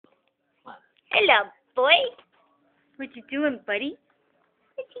boy? What you doing, buddy?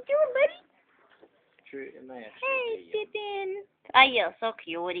 What you doing, buddy? True, it may actually Hey, be, Pippin. Oh, you're so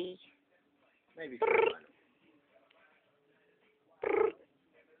cutie. maybe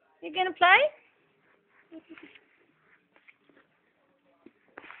You gonna play?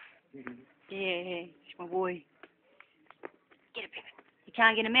 Yeah, it's my boy. Get a Pippin. You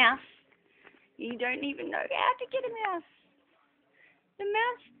can't get a mouse. You don't even know how to get a mouse. The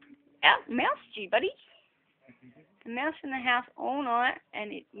mouse moused you, buddy. The mouse in the house all night,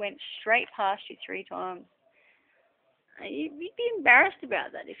 and it went straight past you 3 times. You'd be embarrassed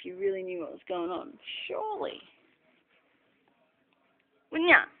about that if you really knew what was going on. Surely. Wouldn't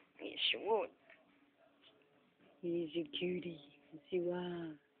ya? Yes, you would. He's a cutie. Yes, you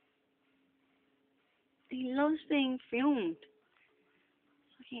are. He loves being filmed.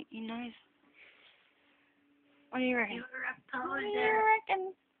 Look at your nose. What do you reckon? What do you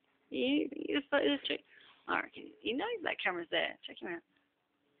reckon? You just check. I reckon you know that camera's there. Check him out.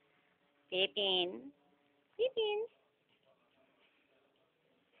 Pippin. Pippin.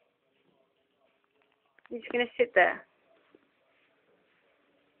 You're just going to sit there.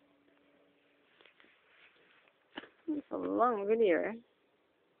 It's a long video.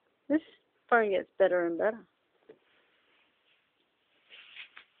 This phone gets better and better.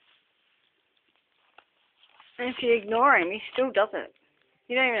 And if you ignore him, he still does it.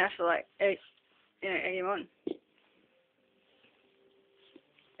 You don't even have to, like, egg him on.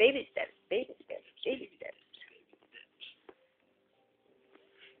 Baby steps, baby steps, baby steps.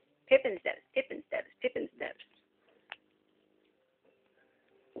 Pippin steps, Pippin steps, Pippin steps.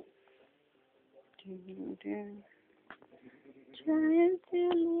 Trying to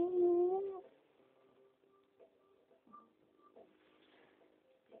live.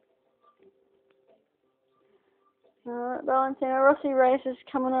 Valentino Rossi race is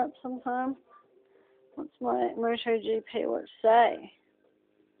coming up sometime. What's my MotoGP watch say?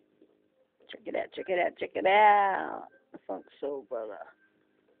 Check it out, check it out, check it out. The Funk Soul Brother.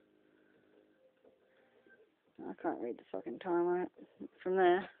 I can't read the fucking time on it from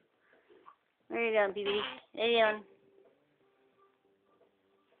there. Where you going, baby? Where you going?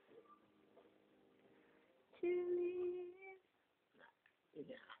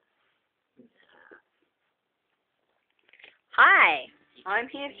 Hi, I'm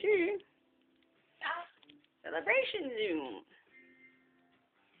here too. Celebration Zoom.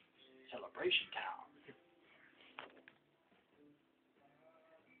 Celebration Town.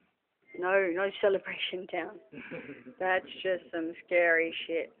 No Celebration Town. That's just some scary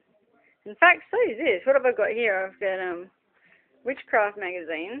shit. In fact, so is this. What have I got here? I've got Witchcraft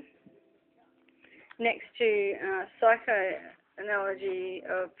magazine next to Psychoanalogy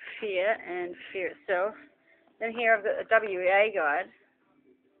of Fear and Fear Itself. Then here I've got the WEA guide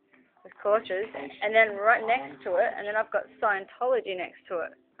with torches, and then right next to it, and then I've got Scientology next to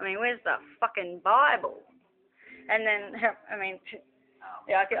it. I mean, where's the fucking Bible? And then, I mean,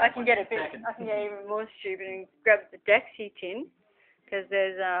 yeah, I can get even more stupid and grab the Dexy tin, because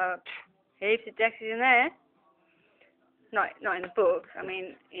there's heaps of Dexys in there. Not in the book. I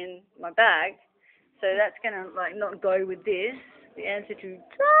mean, in my bag. So that's gonna like not go with this. The answer to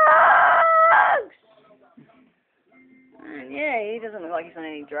drugs. And yeah, he doesn't look like he's on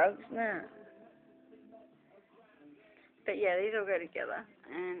any drugs. No. But yeah, these all go together.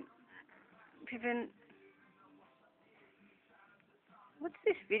 And Pippin, what's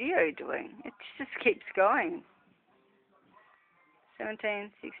this video doing? It just keeps going.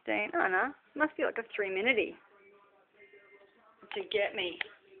 17, 16. Oh no, it must be like a 3-minute to get me.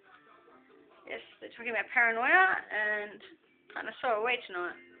 Yes, they're talking about paranoia and kind of so away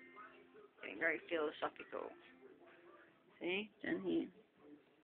tonight. Getting very philosophical. See, down here.